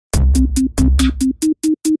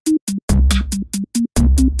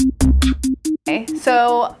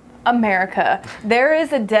So, America, there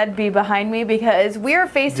is a dead bee behind me because we are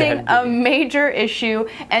facing a major issue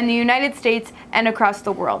in the United States and across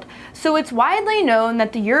the world. So it's widely known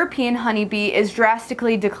that the European honeybee is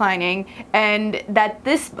drastically declining, and that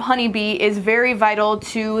this honeybee is very vital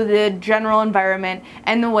to the general environment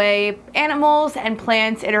and the way animals and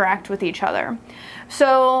plants interact with each other.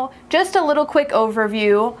 So just a little quick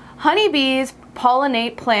overview. Honeybees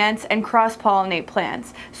pollinate plants and cross-pollinate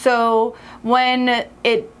plants. So when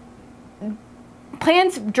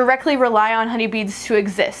plants directly rely on honeybees to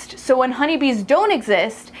exist. So when honeybees don't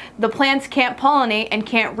exist, the plants can't pollinate and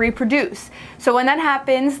can't reproduce. So when that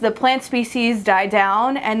happens, the plant species die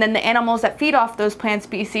down, and then the animals that feed off those plant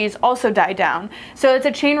species also die down. So it's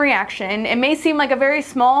a chain reaction. It may seem like a very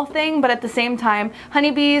small thing, but at the same time,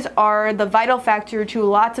 honeybees are the vital factor to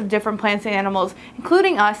lots of different plants and animals,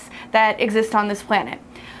 including us, that exist on this planet.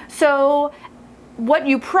 So what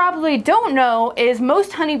you probably don't know is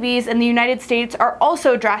most honeybees in the United States are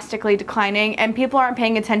also drastically declining, and people aren't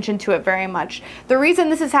paying attention to it very much. The reason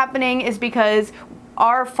this is happening is because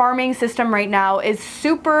our farming system right now is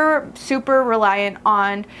super reliant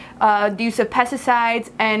on the use of pesticides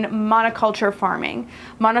and monoculture farming.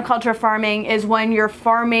 Monoculture farming is when you're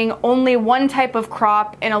farming only one type of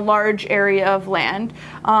crop in a large area of land.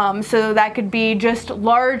 So that could be just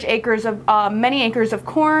large acres of, many acres of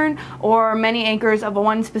corn, or many acres of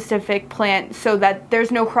one specific plant, so that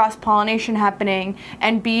there's no cross-pollination happening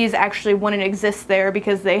and bees actually wouldn't exist there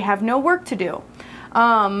because they have no work to do.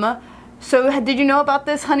 So did you know about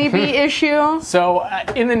this honeybee issue? So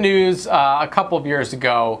in the news a couple of years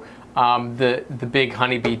ago, the big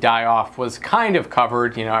honeybee die-off was kind of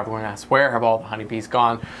covered. You know, everyone asks, where have all the honeybees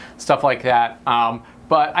gone? Stuff like that.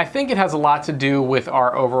 But I think it has a lot to do with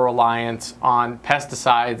our over-reliance on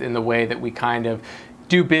pesticides in the way that we kind of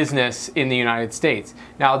do business in the United States.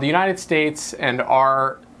 Now, the United States and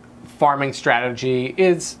our farming strategy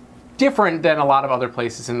is different than a lot of other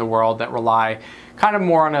places in the world that rely kind of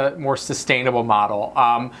more on a more sustainable model.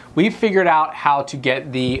 We've figured out how to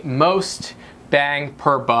get the most bang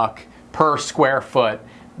per buck per square foot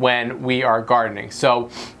when we are gardening. So,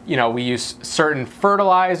 you know, we use certain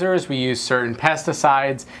fertilizers, we use certain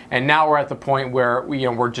pesticides, and now we're at the point where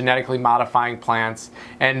we're genetically modifying plants,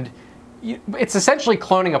 and it's essentially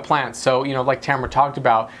cloning a plant. So, you know, like Tamara talked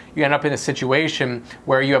about, you end up in a situation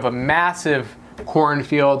where you have a massive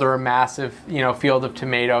cornfield or a massive, field of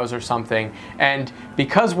tomatoes or something, and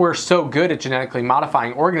because we're so good at genetically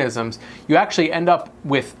modifying organisms, you actually end up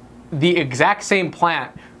with the exact same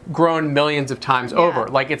plant grown millions of times over.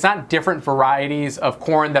 Like, it's not different varieties of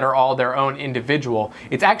corn that are all their own individual.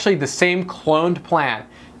 It's actually the same cloned plant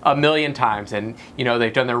a million times, and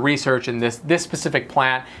they've done their research, and this specific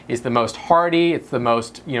plant is the most hardy, it's the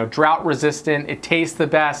most drought resistant, it tastes the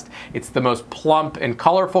best, it's the most plump and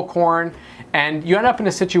colorful corn, and you end up in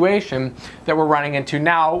a situation that we're running into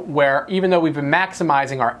now where even though we've been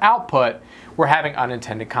maximizing our output, we're having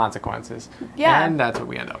unintended consequences. Yeah. And that's what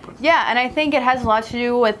we end up with. Yeah, and I think it has a lot to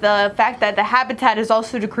do with the fact that the habitat is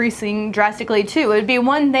also decreasing drastically too. It would be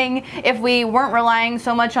one thing if we weren't relying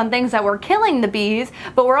so much on things that were killing the bees,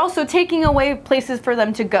 but we're also taking away places for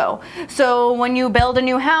them to go. So when you build a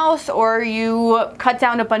new house, or you cut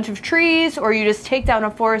down a bunch of trees, or you just take down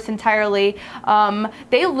a forest entirely,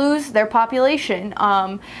 they lose their population.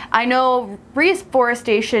 I know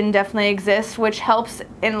reforestation definitely exists, which helps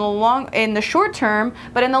in the short term,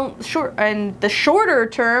 but in the shorter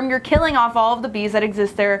term, you're killing off all of the bees that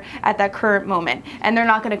exist there at that current moment, and they're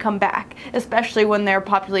not going to come back, especially when their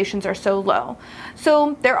populations are so low.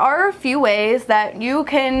 So there are a few ways that you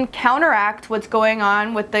can counteract what's going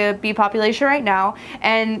on with the bee population right now,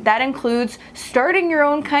 and that includes starting your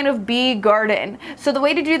own kind of bee garden. So the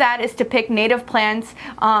way to do that is to pick native plants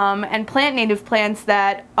and plant native plants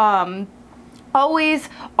that always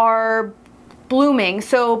are blooming.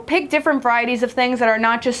 So pick different varieties of things that are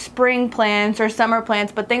not just spring plants or summer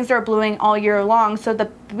plants, but things that are blooming all year long, so the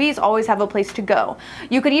bees always have a place to go.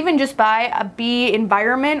 You could even just buy a bee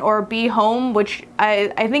environment or a bee home, which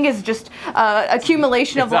I think is just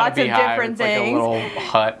accumulation of lots of different things. Like a little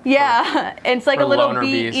hut. Yeah, it's like a little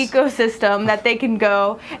bee bees. ecosystem that they can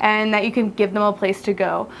go, and that you can give them a place to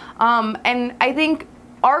go. And I think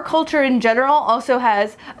our culture in general also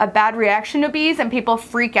has a bad reaction to bees, and people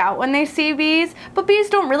freak out when they see bees, but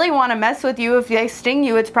bees don't really want to mess with you. If they sting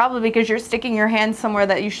you, it's probably because you're sticking your hand somewhere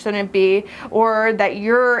that you shouldn't be, or that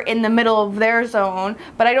you're in the middle of their zone.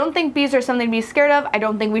 But I don't think bees are something to be scared of. I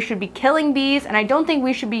don't think we should be killing bees, and I don't think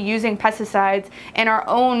we should be using pesticides in our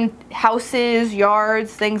own houses,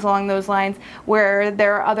 yards, things along those lines, where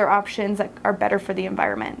there are other options that are better for the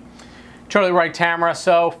environment. Totally right, Tamara.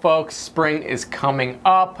 So folks, spring is coming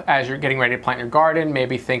up. As you're getting ready to plant your garden,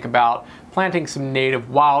 maybe think about planting some native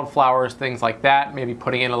wildflowers, things like that, maybe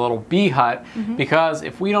putting in a little bee hut, because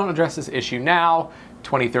if we don't address this issue now,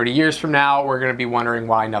 20, 30 years from now, we're going to be wondering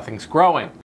why nothing's growing.